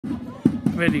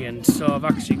Brilliant. So I've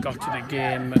actually got to the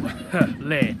game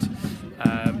late.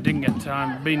 Didn't get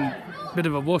time. Been a bit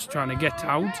of a wuss trying to get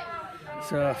out.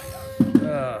 So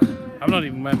I'm not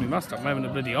even wearing my mask up. I'm wearing a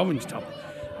bloody orange top.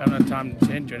 I haven't had time to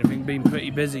change or anything. Been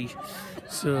pretty busy.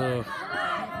 So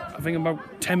I think I'm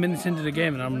about 10 minutes into the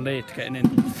game and I'm late getting in.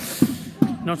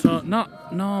 Not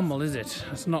normal, is it?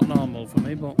 It's not normal for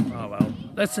me, but oh well.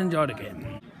 Let's enjoy the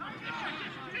game.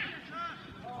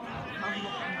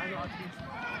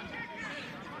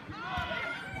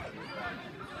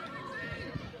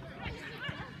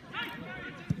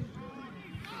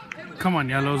 Come on,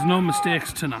 Yellows, no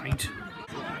mistakes tonight.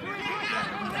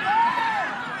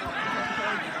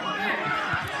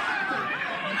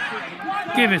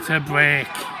 Give it a break.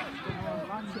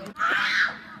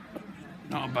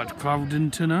 Not a bad crowding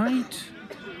tonight.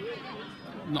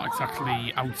 Not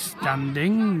exactly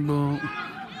outstanding, but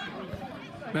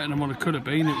better than what it could have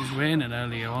been. It was raining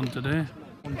earlier on today.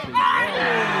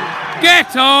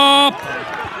 Get up!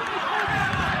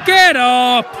 Get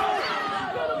up!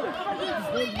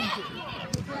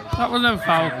 That was a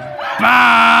foul.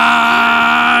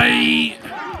 Bye!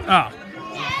 Oh.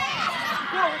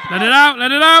 Let it out,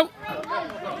 let it out!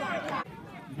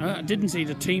 I didn't see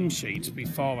the team sheets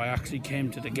before I actually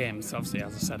came to the game, so obviously,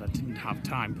 as I said, I didn't have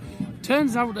time.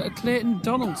 Turns out that Clayton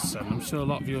Donaldson, I'm sure a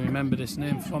lot of you remember this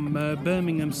name, from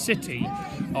Birmingham City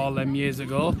all them years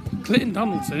ago. Clayton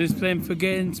Donaldson is playing for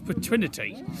Gainsborough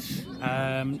Trinity.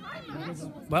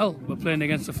 Well, we're playing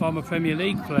against a former Premier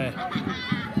League player.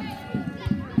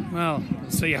 Well,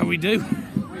 let's see how we do.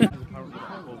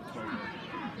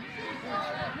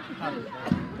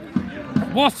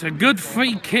 What a good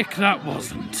free kick that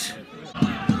wasn't.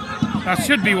 That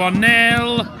should be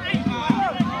 1-0.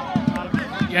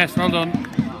 Yes, well done.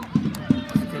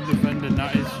 Good defending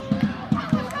that is.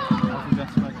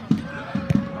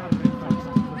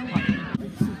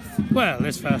 Well,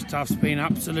 this first half's been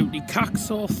absolutely cack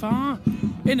so far.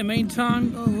 In the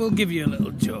meantime, we'll give you a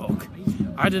little joke.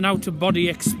 I had an out-of-body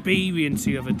experience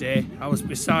the other day. I was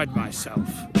beside myself.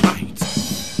 Right,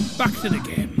 back to the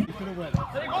game.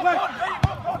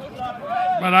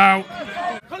 Well out.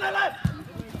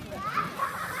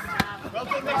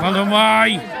 Well done,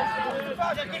 why?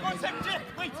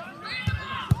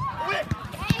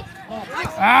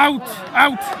 Out,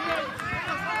 out.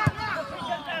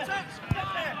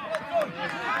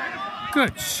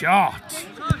 Good shot.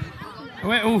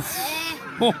 Wait, oof.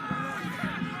 Oh.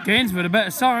 Gainsborough, a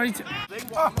better side.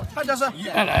 Oh, how does it?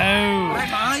 Hello.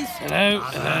 Hello,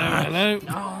 hello, hello.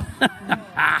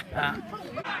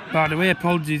 By the way,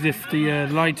 apologies if the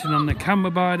lighting on the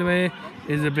camera, by the way,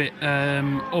 is a bit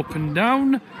up and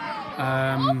down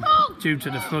due to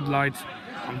the floodlights.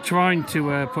 I'm trying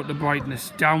to put the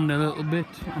brightness down a little bit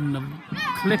on the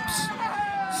clips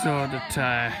so that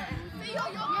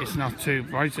it's not too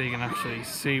bright so you can actually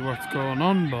see what's going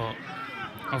on, but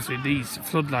obviously these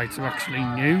floodlights are actually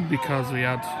new because we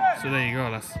had, so there you go,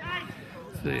 that's,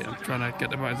 see, I'm trying to get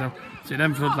the brightness out. See,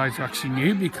 them floodlights are actually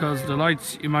new because the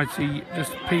lights you might see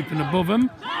just peeping above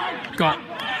them got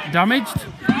damaged.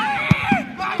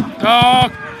 Oh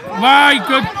my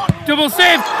good, double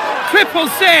save, triple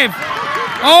save,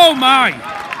 oh my.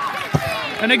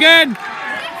 And again,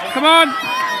 come on,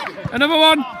 another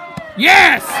one,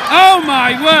 yes, oh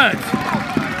my word.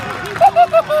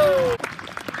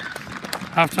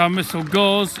 Half-time whistle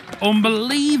goes.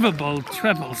 Unbelievable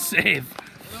treble save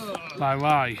by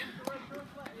Y.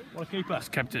 What a keeper. It's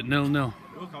kept it 0-0.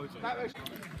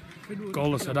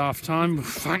 Goalless at half-time,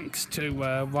 thanks to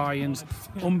Ryan's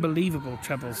unbelievable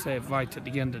treble save right at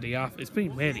the end of the half. It's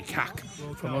been really cack,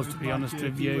 for us, to be honest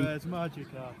with you.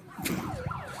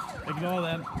 Ignore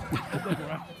them.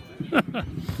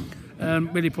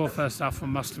 Really poor first half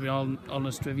from us, to be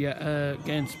honest with you.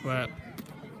 Gainsborough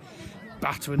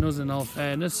battering us, in all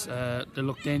fairness. They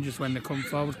look dangerous when they come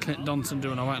forward. Clayton Donaldson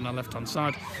doing all right on our left-hand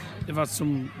side. They've had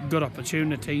some good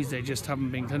opportunities, they just haven't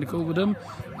been clinical with them.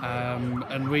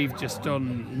 And we've just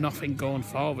done nothing going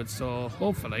forward, so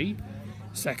hopefully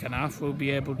second half we'll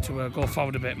be able to go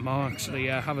forward a bit more, actually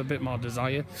have a bit more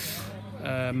desire.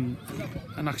 And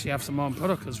actually have some more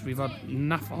product, because we've had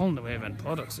naff all in the way of end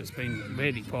products. It's been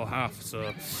really poor half,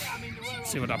 so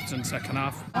see what happens in the second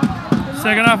half.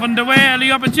 Second half underway,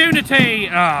 early opportunity.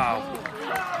 Oh,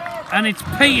 and it's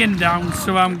peeing down,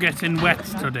 so I'm getting wet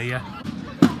today.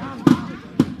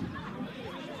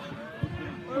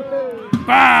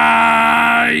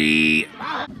 Bye.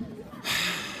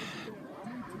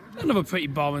 Another pretty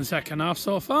boring second half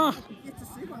so far.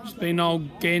 It's been all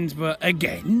Gainsborough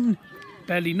again.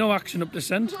 Barely no action up the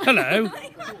centre. Hello.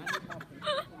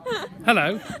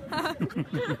 Hello.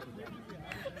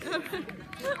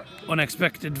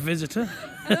 unexpected visitor.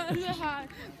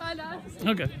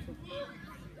 Okay.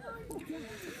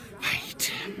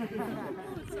 Right.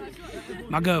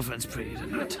 My girlfriend's pretty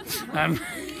tonight.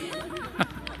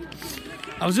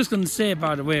 I was just going to say,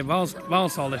 by the way,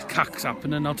 whilst all this cack's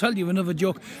happening, I'll tell you another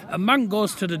joke. A man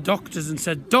goes to the doctors and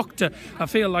said, "Doctor, I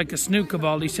feel like a snooker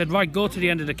ball." He said, "Right, go to the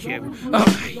end of the queue." Oh,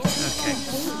 right, okay.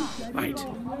 Right,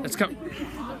 let's go.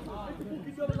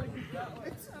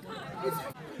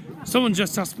 Someone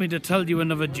just asked me to tell you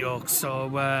another joke, so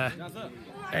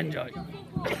enjoy.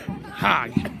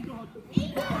 Hi.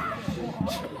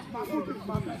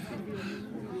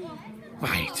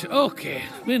 Right, okay.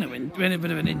 Been a bit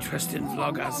of an interesting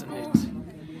vlog, hasn't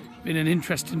it? Been an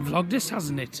interesting vlog, this,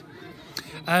 hasn't it?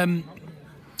 A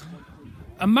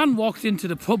man walked into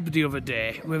the pub the other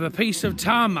day with a piece of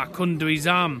tarmac under his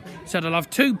arm. Said, "I'll have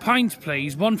 2 pints,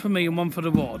 please. One for me and one for the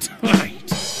ward."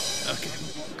 Right. Okay.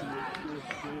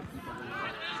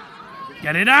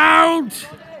 Get it out!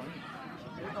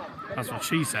 That's what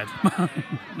she said.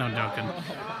 No, I'm joking.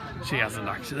 She hasn't,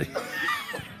 actually.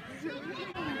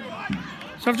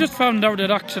 So I've just found out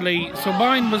that so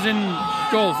mine was in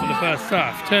goal for the first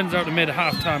half. Turns out they made a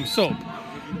half-time sub.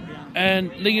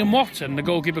 And Liam Watson, the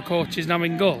goalkeeper coach, is now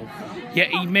in goal. Yet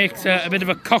he makes a bit of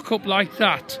a cock-up like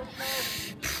that.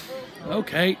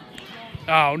 Okay.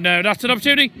 Oh no, that's an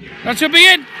opportunity. That should be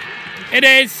in. It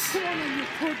is.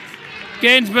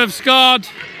 Gainsborough have scored.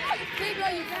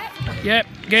 Yep,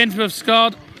 Gainsborough have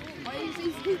scored.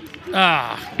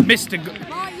 Missed it.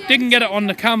 Didn't get it on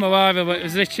the camera either, but it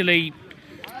was literally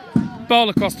ball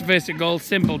across the face of goal,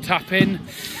 simple tap in.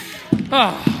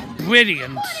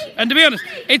 Brilliant. And to be honest,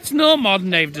 it's no more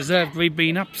than they've deserved. We've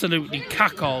been absolutely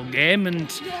cack all game,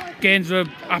 and Gainsborough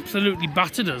absolutely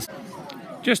battered us.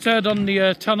 Just heard on the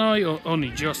tannoy, or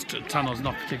only just, tannoy's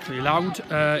not particularly loud,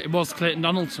 it was Clayton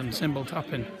Donaldson, simple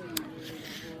tapping.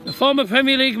 The former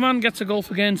Premier League man gets a goal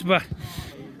for Gainsborough.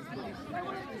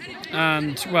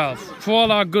 And, well, for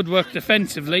all our good work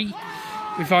defensively,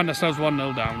 we find ourselves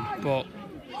 1-0 down. But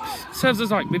serves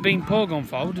us like we've been poor going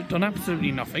forward, done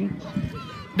absolutely nothing.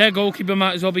 Their goalkeeper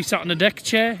might as well be sat on a deck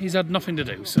chair. He's had nothing to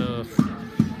do, so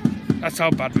that's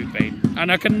how bad we've been.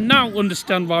 And I can now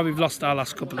understand why we've lost our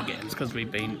last couple of games, because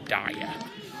we've been dire.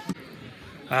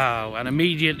 Oh, and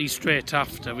immediately straight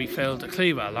after, we failed to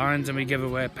clear our lines and we give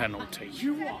away a penalty.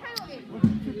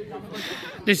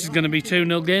 This is going to be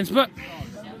 2-0 Gainsborough.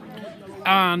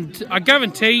 And I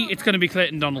guarantee it's going to be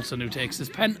Clayton Donaldson who takes this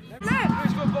pen. He's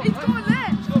going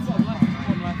left.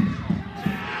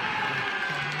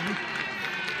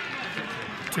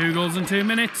 2 goals in 2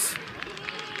 minutes.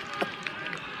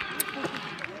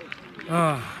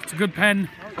 It's a good pen.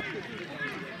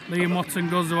 Liam Watson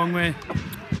goes the wrong way.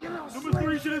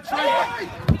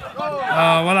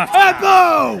 Oh, well, that's...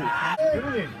 Elbow!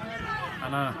 I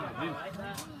know.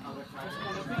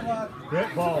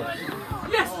 Great ball.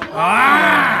 Yes!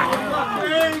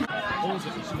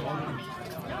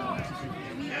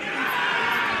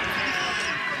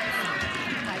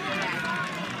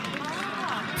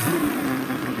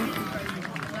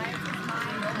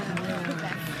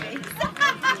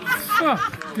 Oh,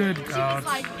 good God.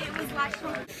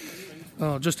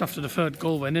 Oh, just after the 3rd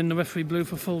goal went in, the referee blew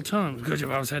for full time. Good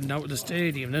job I was heading out of the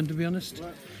stadium then, to be honest.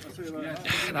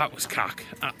 That was cack.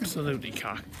 Absolutely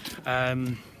cack.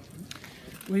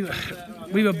 We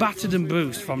were battered and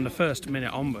bruised from the first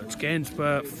minute onwards.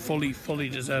 Gainsborough fully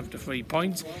deserved the 3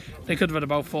 points. They could have had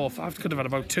about 4 or 5, could have had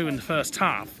about 2 in the first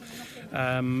half.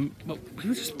 But we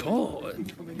were just poor.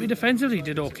 We defensively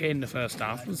did okay in the first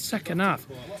half. The second half,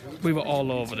 we were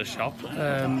all over the shop.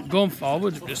 Going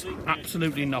forward, just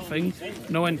absolutely nothing.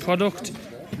 No end product.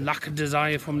 Lack of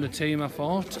desire from the team, I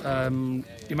thought. The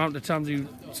amount of times you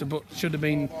should have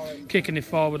been kicking it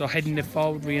forward or heading it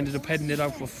forward, we ended up heading it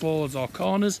out for forwards or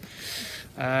corners.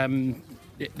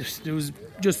 There was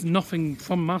just nothing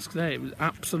from Marske there. It was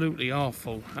absolutely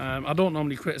awful. I don't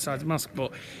normally criticise Marske,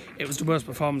 but it was the worst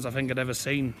performance I think I'd ever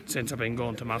seen since I've been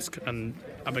going to Marske, and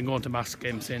I've been going to Marske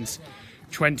games since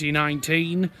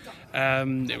 2019.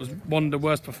 It was one of the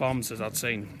worst performances I'd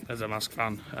seen as a Marske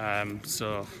fan.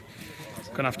 So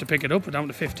gonna have to pick it up. We're down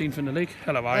to 15th in the league.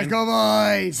 Hello, Ian. Let's go,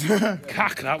 boys!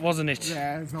 Cack, that wasn't it?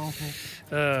 Yeah, it was awful.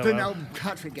 Didn't help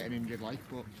Patrick getting injured, like,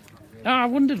 but... I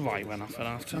wondered why he went off at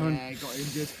half time. Yeah, he got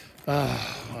injured. Well,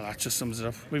 that just sums it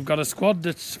up. We've got a squad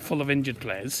that's full of injured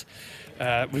players.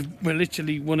 We're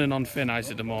literally running on thin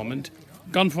ice at the moment.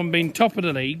 Gone from being top of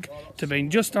the league to being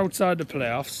just outside the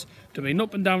playoffs to being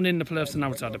up and down in the playoffs and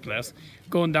outside the playoffs,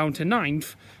 going down to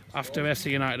 9th after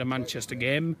Marske United and Manchester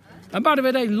game. And by the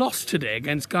way, they lost today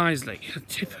against Gainsborough.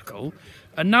 Typical.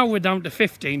 And now we're down to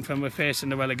 15th and we're facing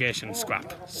the relegation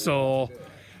scrap. So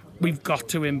we've got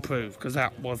to improve, because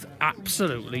that was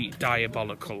absolutely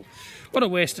diabolical. What a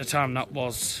waste of time that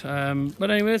was.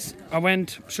 But anyways, I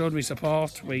went, showed me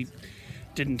support. We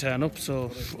didn't turn up, so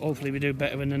hopefully we do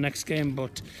better in the next game,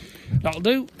 but that'll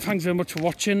do. Thanks very much for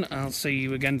watching. I'll see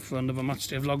you again for another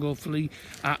matchday vlog, hopefully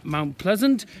at Mount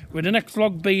Pleasant, with the next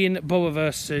vlog being Borough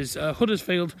versus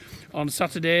Huddersfield on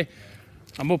Saturday.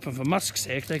 I'm hoping for Maske's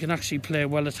sake they can actually play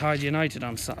well at Marske United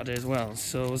on Saturday as well,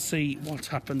 so we'll see what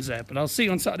happens there. But I'll see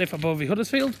you on Saturday for Borough v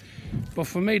Huddersfield. But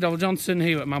for me, Donald Johnson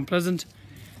here at Mount Pleasant,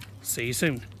 see you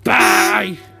soon.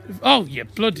 Bye! Oh, you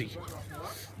bloody...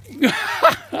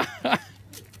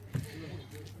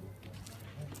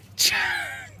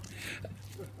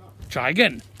 Try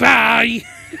again. Bye!